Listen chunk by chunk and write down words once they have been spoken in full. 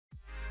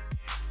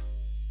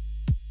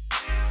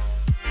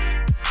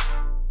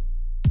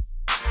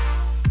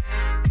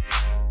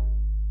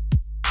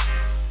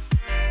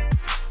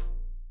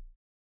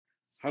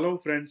Hello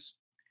friends,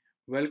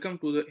 welcome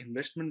to the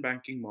investment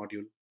banking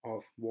module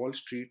of Wall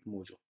Street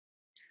Mojo.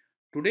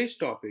 Today's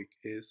topic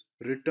is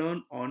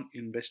return on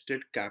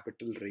invested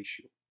capital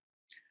ratio.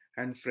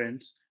 And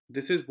friends,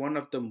 this is one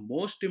of the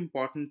most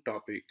important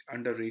topic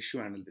under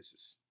ratio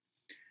analysis.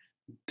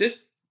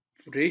 This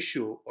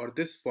ratio or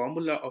this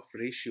formula of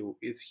ratio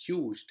is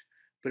used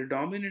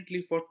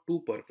predominantly for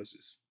two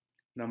purposes.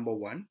 Number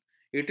one,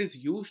 it is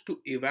used to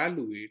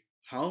evaluate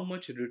how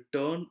much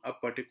return a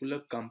particular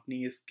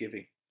company is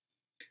giving.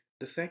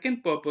 The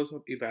second purpose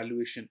of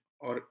evaluation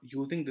or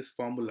using this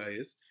formula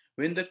is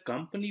when the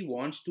company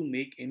wants to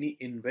make any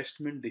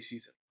investment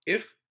decision.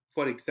 If,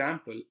 for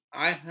example,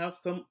 I have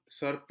some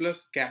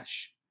surplus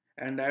cash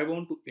and I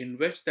want to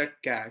invest that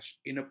cash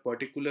in a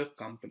particular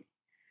company,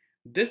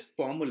 this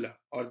formula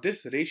or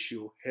this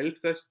ratio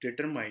helps us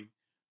determine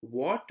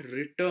what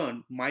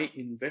return my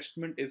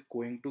investment is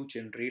going to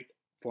generate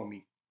for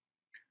me.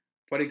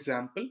 For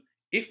example,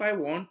 if I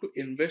want to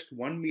invest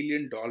 $1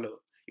 million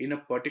in a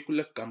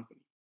particular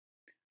company,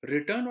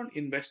 return on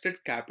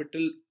invested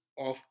capital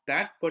of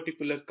that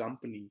particular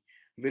company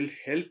will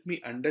help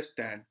me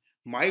understand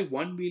my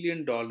 $1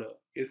 million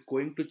is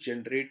going to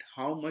generate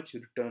how much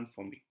return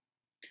for me.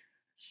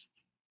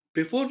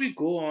 Before we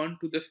go on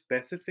to the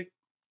specific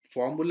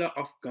formula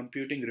of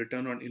computing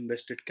return on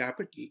invested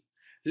capital,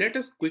 let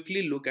us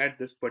quickly look at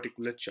this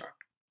particular chart.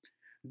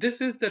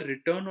 This is the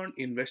return on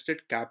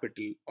invested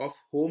capital of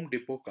Home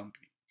Depot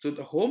company. So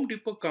the Home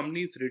Depot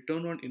company's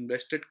return on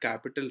invested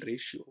capital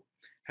ratio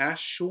has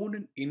shown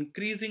an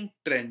increasing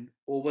trend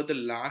over the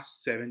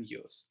last 7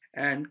 years,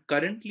 and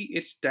currently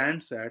it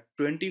stands at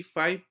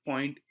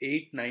 25.89%.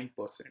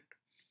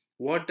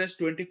 What does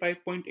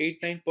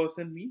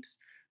 25.89% means?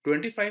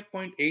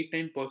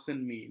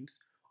 25.89% means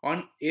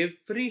on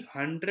every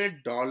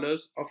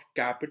 $100 of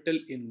capital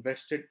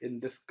invested in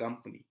this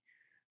company,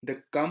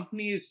 the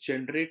company is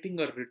generating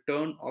a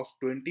return of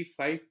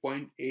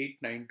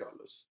 $25.89.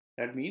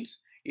 That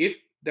means if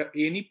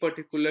any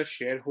particular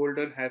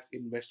shareholder has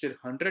invested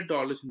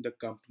 $100 in the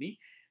company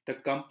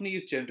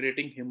is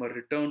generating him a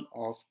return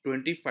of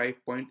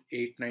 $25.89.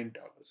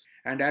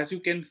 And as you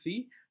can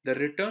see, the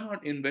return on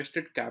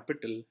invested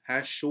capital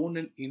has shown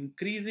an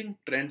increasing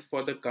trend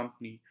for the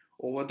company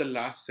over the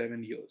last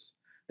 7 years.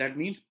 That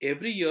means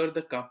every year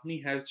the company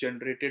has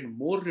generated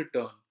more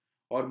return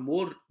or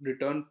more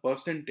return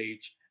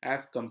percentage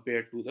as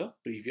compared to the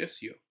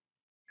previous year.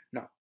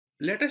 Now,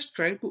 let us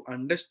try to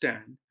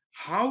understand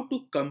how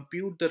to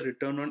compute the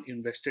return on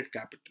invested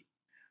capital.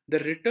 The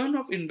return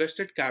of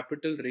invested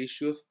capital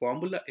ratio's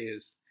formula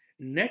is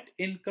net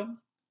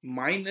income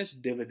minus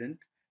dividend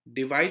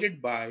divided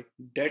by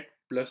debt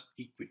plus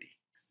equity.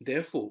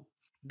 Therefore,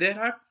 there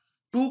are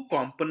two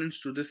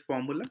components to this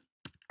formula,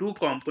 two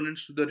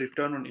components to the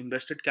return on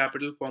invested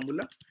capital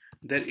formula.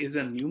 There is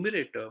a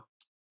numerator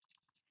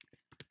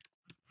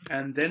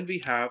and then we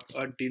have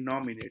a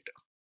denominator.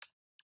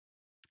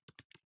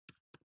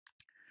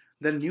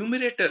 The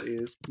numerator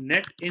is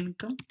net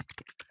income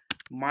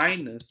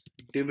minus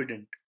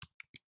dividend,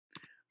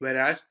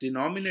 whereas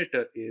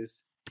denominator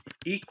is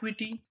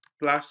equity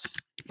plus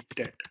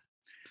debt.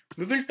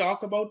 We will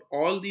talk about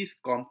all these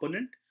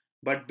components,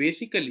 but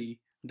basically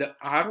the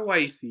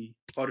ROIC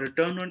or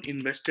return on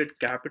invested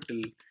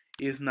capital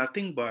is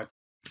nothing but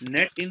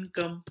net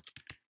income,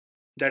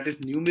 that is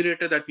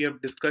numerator that we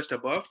have discussed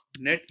above,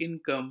 net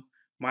income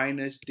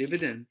minus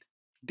dividend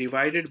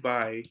divided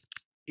by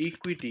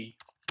equity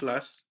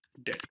plus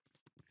debt.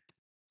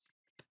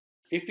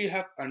 If we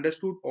have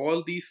understood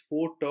all these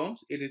four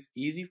terms, it is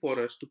easy for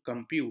us to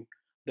compute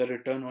the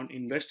return on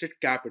invested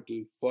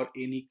capital for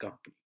any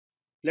company.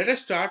 Let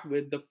us start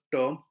with the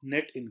term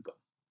net income.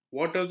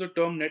 What does the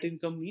term net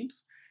income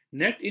means?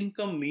 Net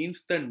income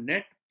means the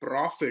net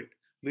profit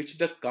which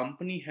the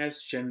company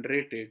has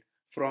generated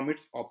from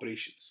its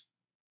operations.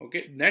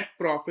 Okay, net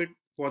profit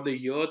for the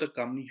year the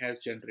company has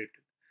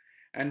generated.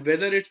 And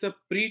whether it's a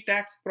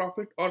pre-tax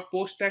profit or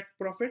post-tax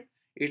profit,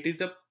 it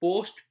is a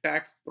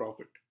post-tax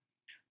profit.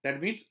 That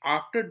means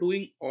after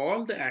doing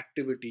all the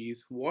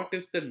activities, what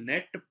is the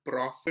net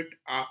profit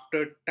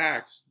after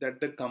tax that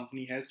the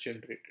company has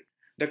generated?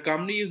 The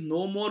company is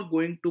no more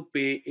going to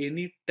pay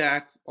any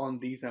tax on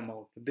these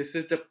amounts. This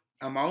is the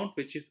amount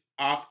which is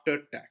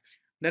after tax.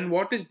 Then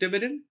what is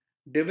dividend?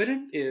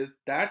 Dividend is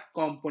that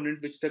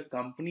component which the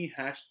company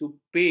has to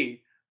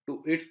pay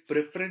to its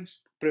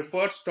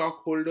preferred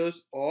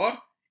stockholders or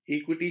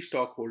equity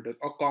stockholders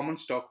or common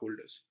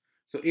stockholders.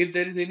 So if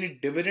there is any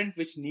dividend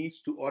which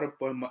needs to, or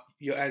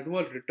your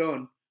annual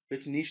return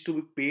which needs to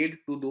be paid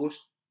to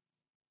those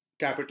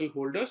capital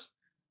holders,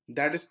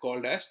 that is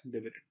called as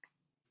dividend.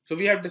 So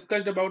we have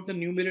discussed about the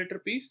numerator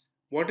piece.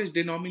 What is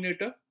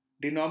denominator?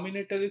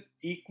 Denominator is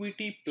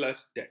equity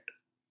plus debt.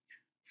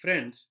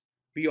 Friends,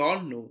 we all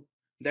know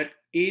that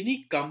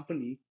any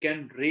company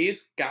can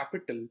raise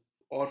capital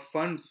or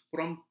funds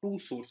from two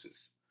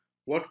sources.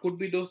 What could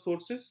be those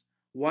sources?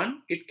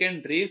 One, it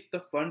can raise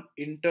the fund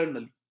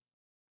internally.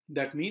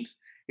 That means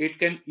it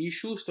can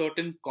issue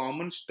certain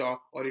common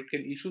stock or it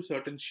can issue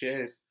certain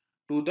shares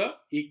to the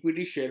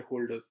equity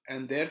shareholders,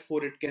 and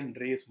therefore it can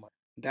raise money.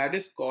 That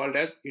is called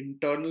as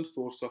internal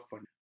source of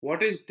fund.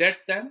 What is debt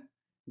then?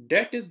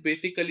 Debt is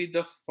basically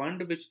the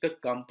fund which the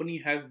company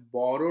has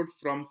borrowed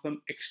from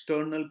some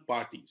external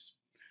parties.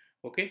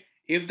 Okay,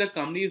 if the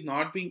company is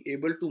not being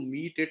able to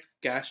meet its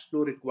cash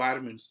flow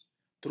requirements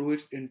through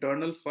its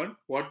internal fund,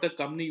 what the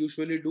company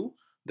usually do?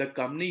 The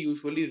company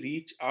usually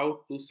reach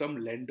out to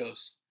some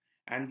lenders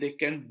and they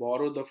can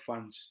borrow the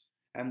funds,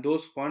 and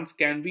those funds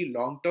can be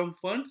long-term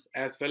funds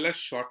as well as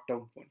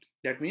short-term funds.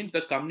 That means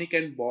the company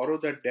can borrow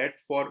the debt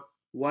for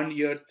 1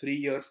 year, 3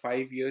 year,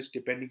 5 years,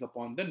 depending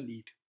upon the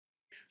need.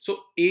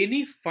 So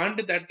any fund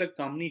that the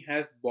company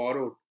has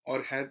borrowed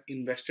or has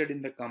invested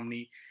in the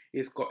company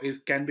is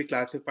can be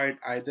classified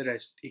either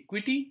as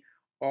equity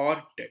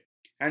or debt.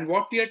 And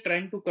what we are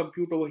trying to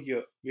compute over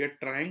here, we are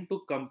trying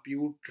to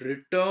compute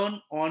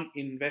return on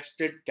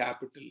invested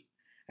capital.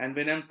 And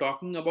when I'm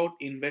talking about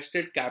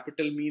invested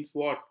capital means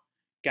what?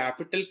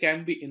 Capital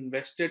can be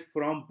invested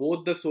from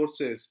both the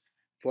sources,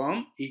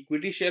 from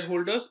equity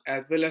shareholders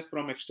as well as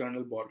from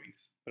external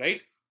borrowings,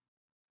 right?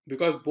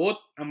 Because both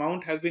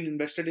amount has been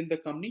invested in the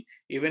company.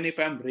 Even if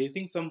I'm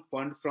raising some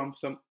fund from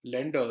some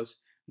lenders,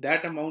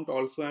 that amount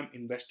also I'm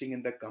investing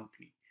in the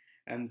company,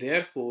 and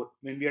therefore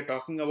when we are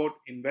talking about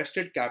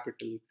invested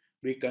capital,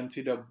 we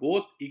consider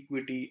both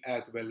equity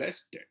as well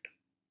as debt.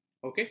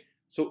 Okay,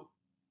 so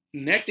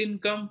net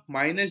income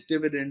minus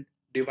dividend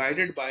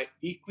divided by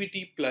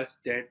equity plus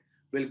debt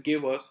will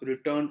give us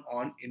return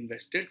on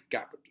invested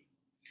capital.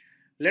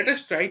 Let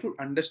us try to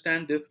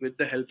understand this with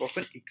the help of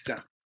an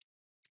example.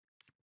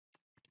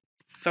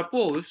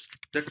 Suppose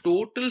the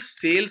total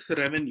sales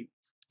revenue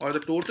or the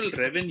total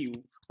revenue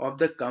of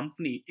the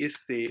company is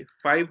say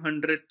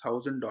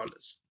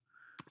 $500,000.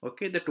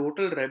 Okay, the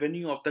total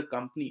revenue of the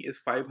company is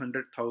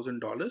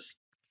 $500,000.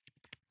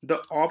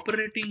 The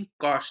operating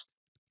cost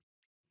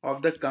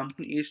of the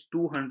company is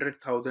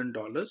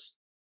 $200,000.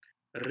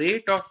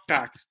 Rate of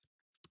tax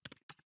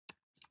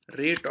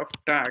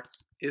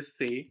is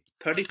say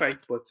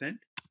 35%.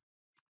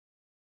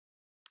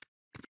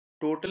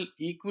 Total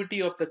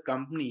equity of the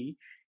company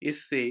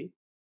is say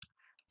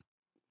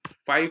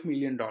 $5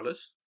 million.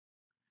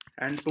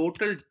 And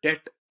total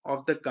debt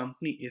of the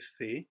company is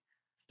say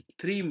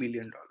 $3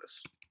 million.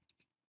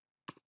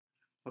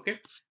 Okay,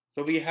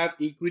 so we have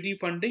equity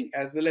funding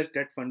as well as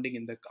debt funding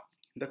in the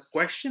company. The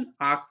question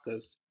asks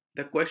us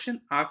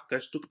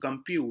to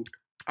compute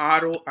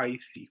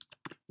ROIC.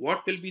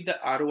 What will be the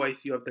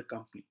ROIC of the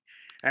company?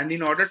 And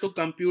in order to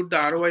compute the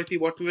ROIC,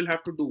 what we will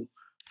have to do?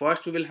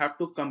 First, we will have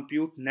to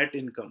compute net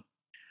income.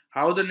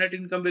 How the net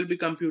income will be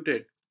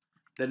computed?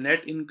 The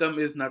net income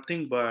is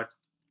nothing but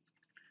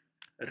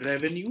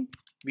revenue.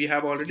 We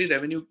have already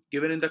revenue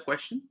given in the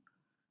question,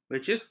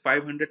 which is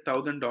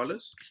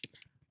 $500,000.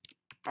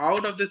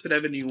 Out of this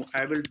revenue,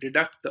 I will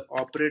deduct the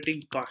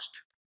operating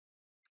cost.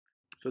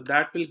 So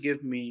that will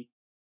give me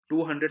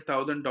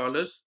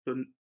 $200,000.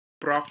 So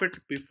profit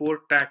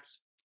before tax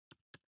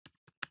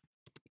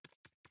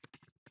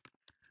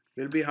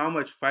will be how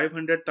much?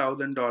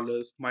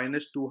 $500,000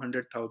 minus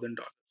 $200,000.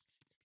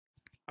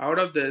 Out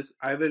of this,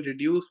 I will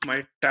reduce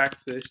my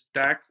tax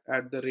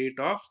at the rate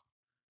of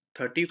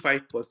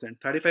 35%.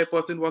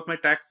 35% was my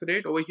tax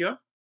rate over here.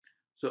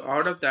 So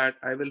out of that,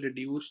 I will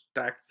reduce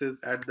taxes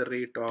at the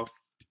rate of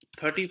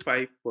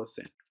 35%.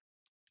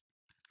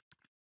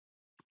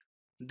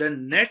 The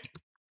net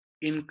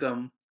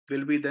income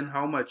will be then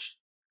how much?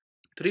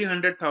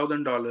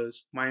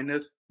 $300,000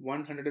 minus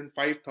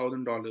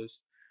 $105,000,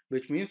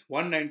 which means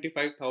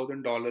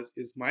 $195,000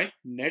 is my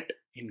net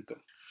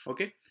income.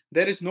 Okay,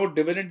 there is no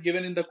dividend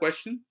given in the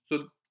question,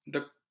 so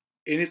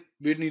we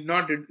need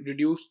not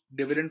reduce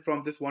dividend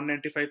from this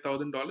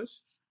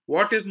 $195,000.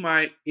 What is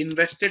my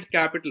invested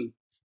capital?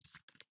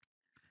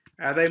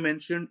 As I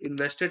mentioned,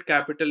 invested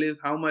capital is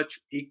how much?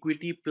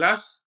 Equity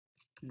plus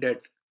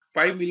debt.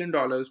 $5 million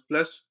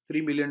plus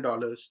 $3 million.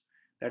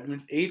 That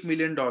means $8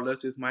 million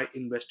is my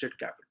invested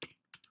capital.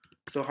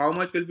 So how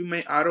much will be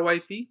my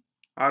ROIC?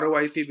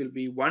 ROIC will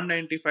be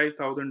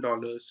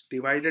 $195,000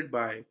 divided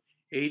by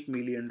 $8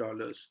 million.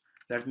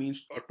 That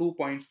means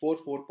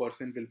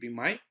 2.44% will be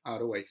my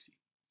ROIC.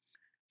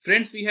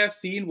 Friends, we have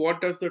seen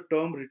what does the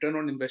term return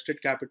on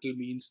invested capital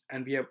means,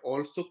 and we have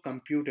also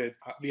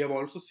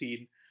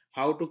seen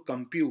how to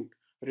compute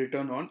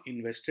return on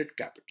invested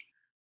capital.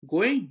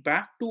 Going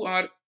back to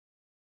our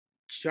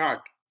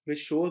chart which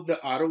shows the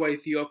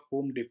ROIC of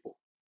Home Depot,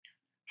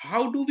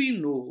 how do we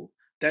know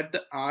that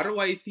the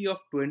ROIC of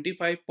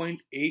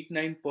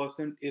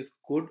 25.89% is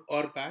good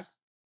or bad?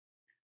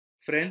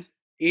 Friends,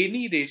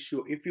 any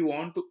ratio, if you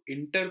want to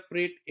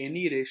interpret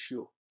any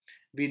ratio,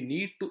 we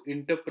need to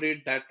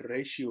interpret that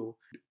ratio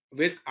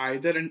with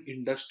either an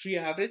industry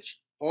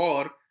average,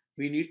 or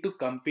we need to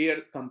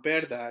compare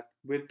that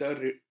with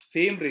the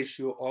same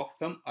ratio of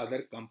some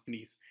other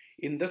companies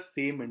in the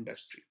same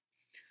industry.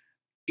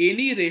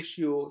 Any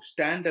ratio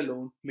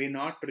standalone may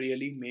not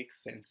really make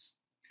sense.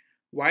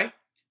 Why?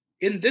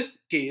 In this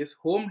case,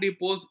 Home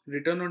Depot's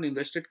return on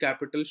invested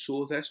capital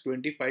shows as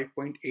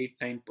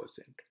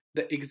 25.89%.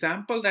 The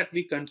example that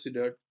we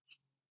considered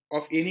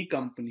of any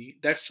company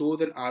that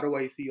shows an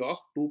ROIC of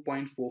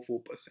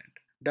 2.44%.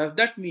 Does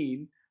that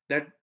mean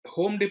that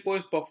Home Depot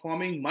is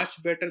performing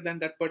much better than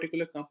that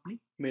particular company?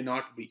 May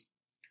not be.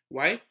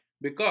 Why?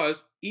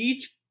 Because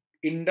each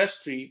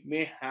industry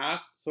may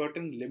have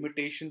certain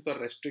limitations or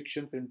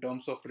restrictions in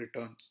terms of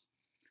returns.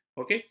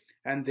 Okay,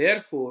 and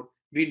therefore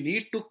we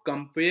need to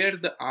compare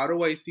the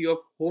ROIC of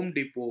Home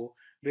Depot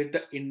with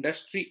the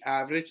industry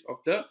average of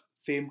the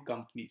same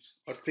companies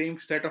or same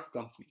set of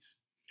companies,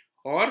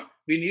 or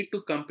we need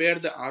to compare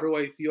the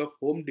ROIC of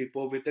Home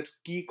Depot with its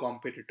key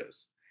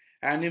competitors.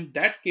 And in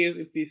that case,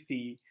 if we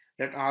see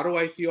that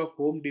ROIC of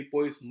Home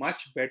Depot is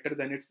much better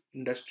than its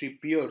industry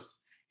peers,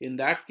 in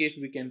that case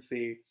we can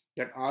say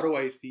that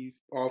ROICs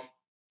of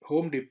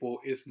Home Depot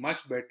is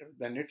much better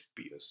than its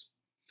peers.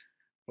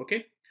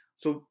 Okay,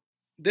 so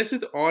this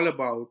is all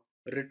about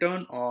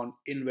return on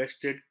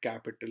invested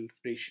capital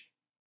ratio.